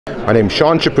My name is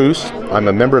Shaun Chapoose. I'm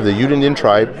a member of the Ute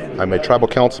Tribe. I'm a tribal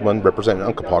councilman representing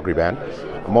Uncompahgre Band.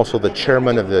 I'm also the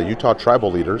chairman of the Utah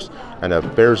Tribal Leaders and a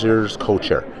Bears Ears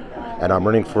co-chair. And I'm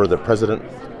running for the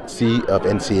presidency of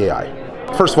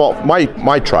NCAI. First of all,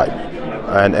 my tribe,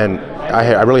 and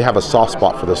I really have a soft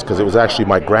spot for this because it was actually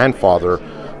my grandfather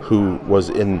who was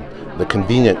in the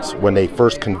convenience when they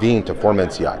first convened to form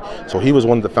NCAI. So he was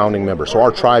one of the founding members. So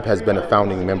our tribe has been a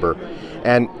founding member.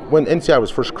 And when NCAI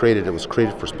was first created, it was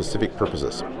created for specific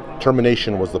purposes.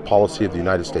 Termination was the policy of the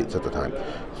United States at the time.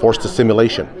 Forced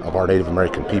assimilation of our Native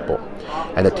American people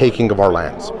and the taking of our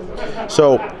lands.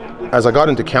 So as I got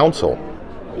into council,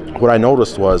 what I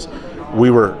noticed was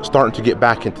we were starting to get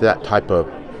back into that type of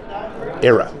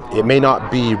era. It may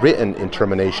not be written in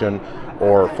termination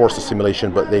or forced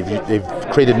assimilation, but they've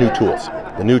created new tools.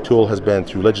 The new tool has been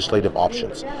through legislative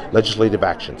options, legislative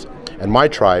actions. And my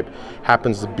tribe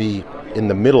happens to be in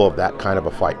the middle of that kind of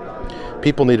a fight.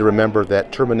 People need to remember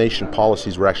that termination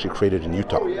policies were actually created in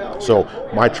Utah. So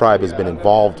my tribe has been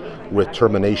involved with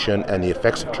termination and the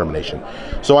effects of termination.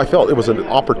 So I felt it was an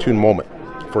opportune moment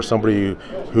for somebody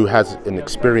who has an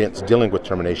experience dealing with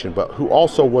termination, but who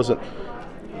also wasn't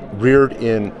reared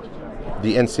in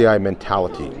the NCAI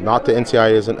mentality. Not that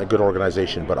NCAI isn't a good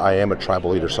organization, but I am a tribal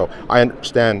leader, so I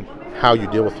understand how you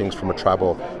deal with things from a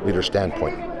tribal leader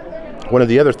standpoint. One of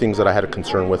the other things that I had a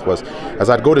concern with was, as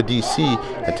I'd go to DC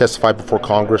and testify before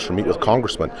Congress or meet with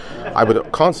congressmen, I would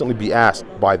constantly be asked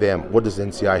by them, what does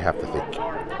NCAI have to think?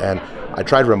 And I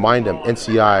try to remind them,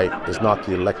 NCAI is not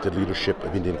the elected leadership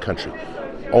of Indian country.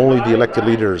 Only the elected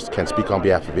leaders can speak on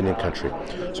behalf of Indian country.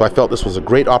 So I felt this was a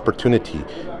great opportunity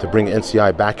to bring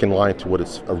NCAI back in line to what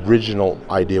its original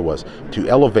idea was, to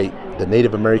elevate the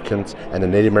Native Americans and the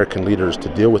Native American leaders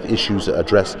to deal with issues that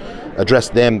address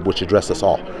them, which address us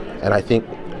all. And I think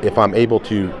if I'm able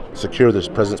to secure this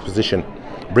president's position,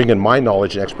 bring in my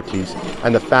knowledge and expertise,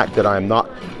 and the fact that I'm not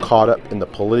caught up in the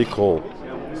political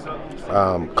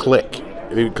clique,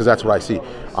 because that's what I see.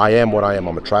 I am what I am.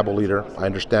 I'm a tribal leader. I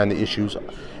understand the issues.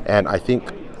 And I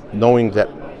think knowing that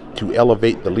to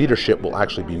elevate the leadership will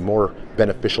actually be more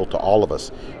beneficial to all of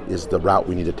us is the route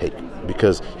we need to take,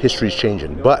 because history is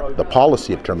changing. But the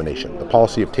policy of termination, the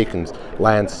policy of taking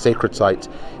lands, sacred sites,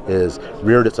 is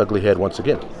reared its ugly head once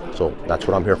again. So that's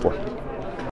what I'm here for.